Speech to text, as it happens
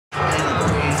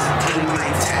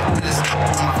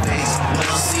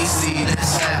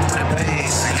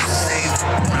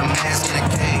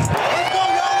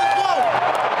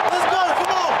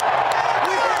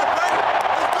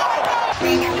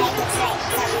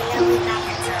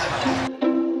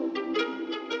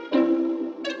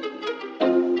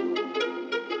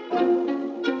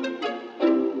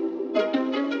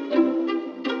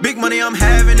money, I'm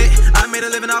having it. I made a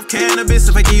living off cannabis.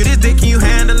 If I give you this dick, can you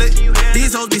handle it?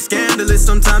 These hoes be scandalous.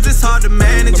 Sometimes it's hard to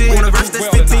manage it. Want a verse that's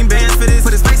 15 bands for this.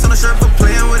 Put his face on the shirt for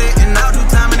playing with it. And I'll do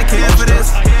time in the can for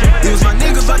this. He was my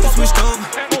nigga, but he switched over.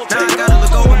 Now I gotta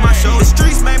look over my shoulder. The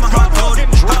streets made my heart colder.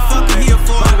 How the fuck can he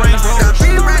afford a Range Rover? Got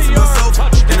 3 racks in my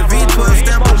sofa. And a V12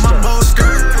 stamp on my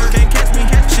Mostert. Can't catch me.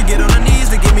 She get on her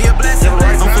knees to give me a blessing.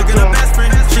 I'm fucking her best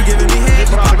friend. She giving me head.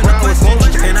 She popping the question.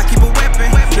 And I keep a weapon.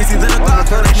 It's either the Glock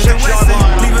or the Wesson.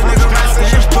 Leave a nigga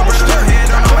resting. Put bread on her head.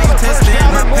 Don't know why you testing.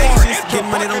 My patience. Get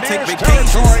money, don't take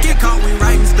vacations. Get caught when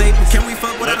writing statements. Can we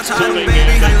fuck without a title,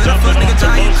 baby? How you let a fuck nigga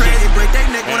drive you crazy? Break their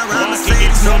neck when I ride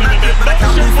Mercedes. No, not good, but I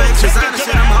count blue fakes. Designer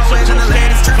shit, I'm always in the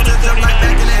ladies. Trip to jump like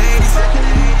back in the 80s.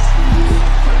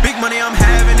 Big money, I'm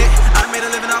having it. I made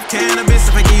a living off cannabis.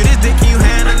 If I give you this dick, can you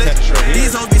handle it?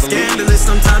 These hoes be scandalous.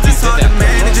 Sometimes it's hard to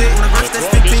manage it. When I verse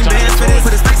that's 15 bands for this.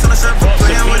 Put his face on the shirt for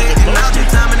playing with it. And I'll do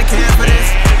time in the can for this.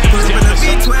 Put up in a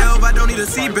V12, I don't need a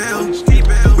seatbelt.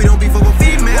 We don't beef over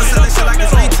females, selling shit like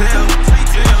it's retail.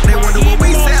 They wonder what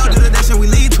we sell, do the dash and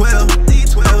we lead 12.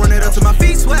 I run it up to my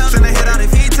feet swell, send the head out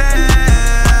if he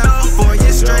tell. 4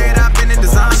 years straight, I've been in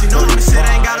design. She know this shit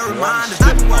ain't got a reminder.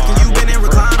 I been working, you been in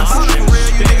recliner. For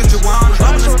real, you niggas Jawana.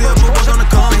 Rubbing the steel, but what's on the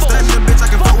corner? Studying the bitch, I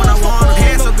can fuck when I want her.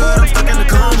 Hair so good, I'm stuck in the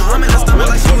coma. I'm in the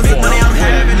stomach like she was big money, I'm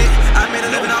having it. I made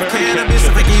a living off cannabis.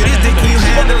 If I give you this dick, can you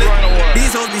handle it?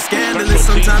 These hoes be scandalous.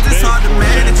 Sometimes it's hard to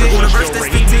manage it. Want a verse that's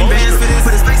 15 bands for this.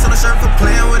 Put his face on the shirt for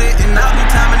playing with it. And I'll do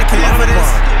time in the can for this.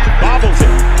 Bobbles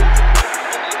it.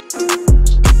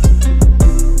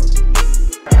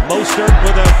 Mostert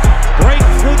with a break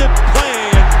through the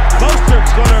play, and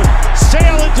Mostert's going to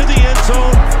sail into the end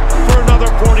zone for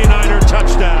another 49er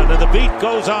touchdown, and the beat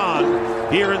goes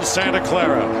on here in Santa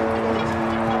Clara.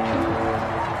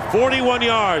 41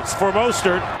 yards for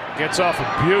Mostert. Gets off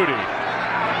a beauty.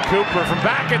 Cooper from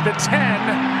back at the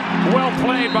 10. Well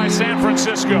played by San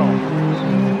Francisco.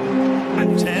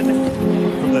 10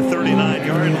 from the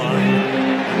 39-yard line.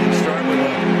 And they start with a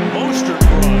Mostert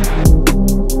run.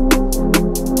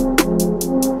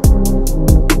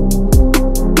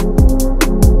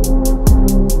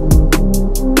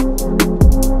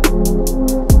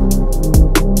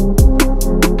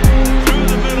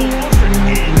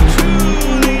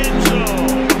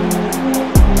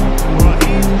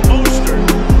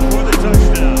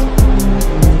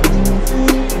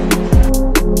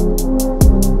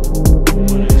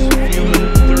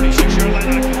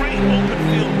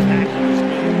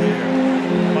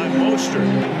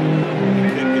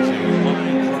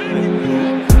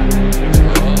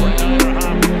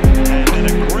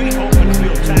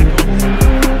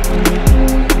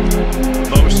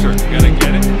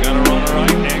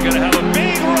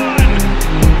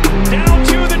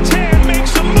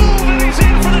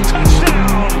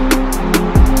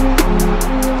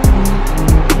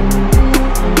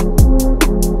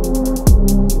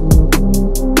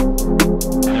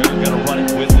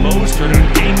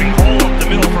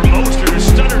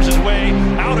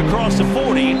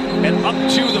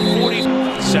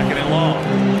 Second and long.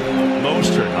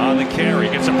 Mostert on the carry.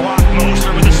 Gets a block.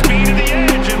 Mostert with the speed of the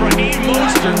edge. And Raheem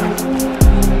Mostert.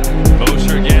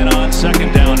 Mostert again on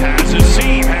second down. Has his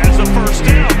seam. Has the first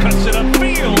down. Cuts it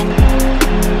upfield.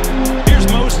 Here's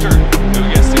Mostert, who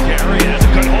gets the carry. Has a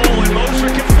good hole. And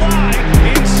Mostert can fly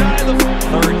inside the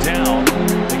third down.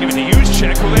 They give it to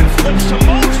Juszczyk, who then flips to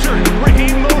Mostert.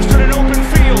 Raheem Mostert in open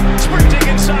field.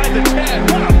 Sprinting inside the 10.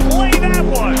 What a play that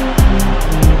was.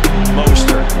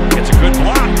 Mostert gets a good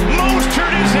block.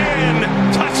 Mostert is in.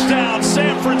 Touchdown,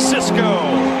 San Francisco.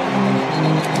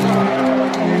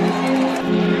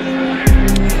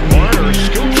 Warner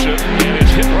scoops it, and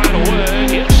it's hit right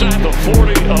away inside the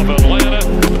 40 of Atlanta.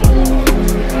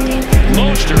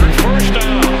 Mostert, first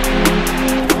down.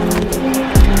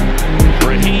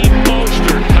 Raheem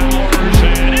Mostert powers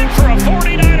and in for a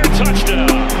 49er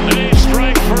touchdown. They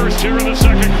strike first here in the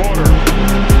second quarter.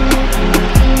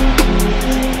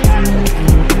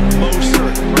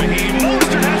 Raheem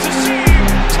Mostert has a seam.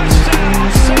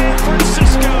 Touchdown, San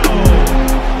Francisco.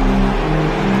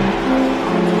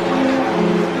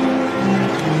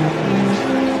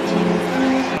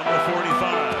 Number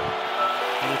 45.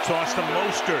 And a toss to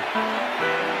Mostert.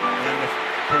 And the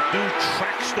Purdue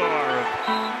track star of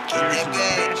years in the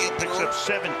past picks up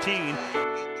 17.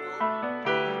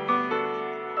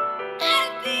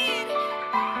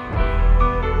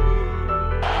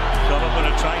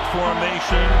 Tight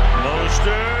formation.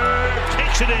 Mostert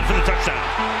takes it in for the touchdown.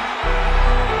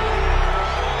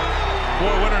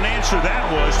 Boy, what an answer that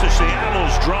was to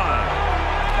Seattle's drive.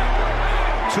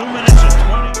 2 minutes and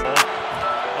 20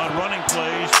 on running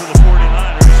plays for the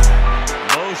 49ers.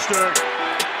 Mostert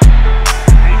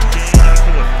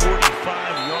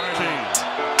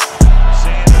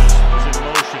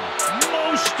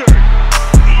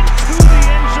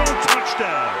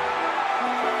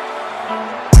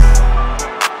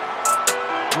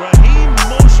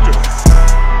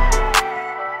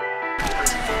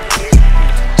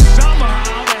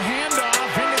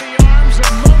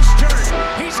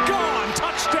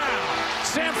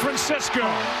go.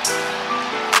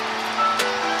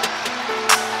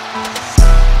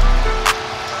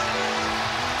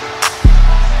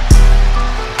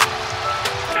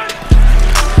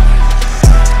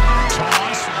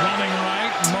 Toss, running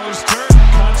right. Mostert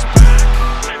cuts back.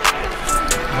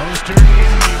 Mostert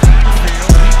in the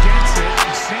backfield. He gets it.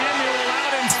 Samuel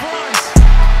out in front.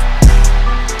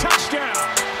 Touchdown.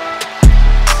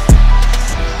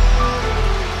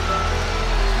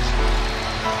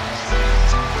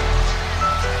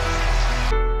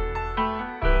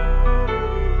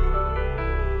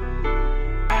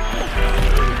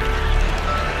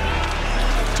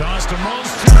 Toss to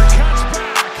Mostert, cuts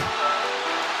back.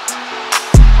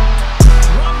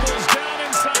 Rumbles down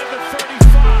inside the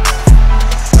 35.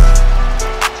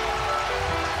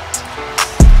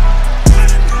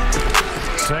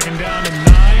 Second down and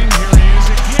 9. Here he is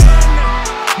again.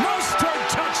 Mostert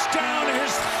touchdown,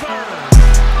 his third.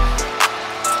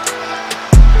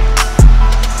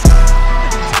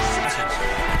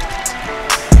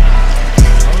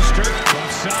 Mostert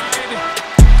left side.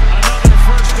 Another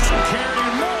first down carry.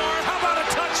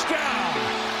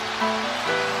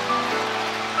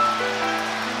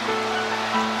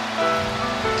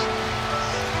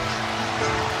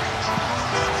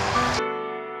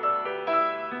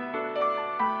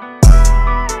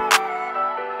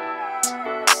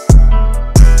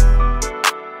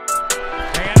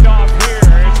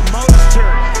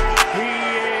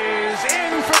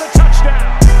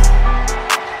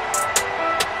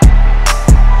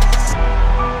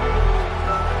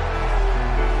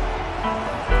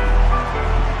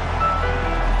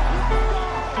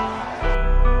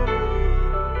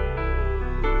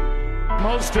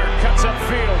 Mostert cuts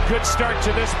upfield. Good start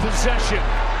to this possession.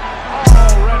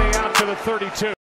 Already out to the 32.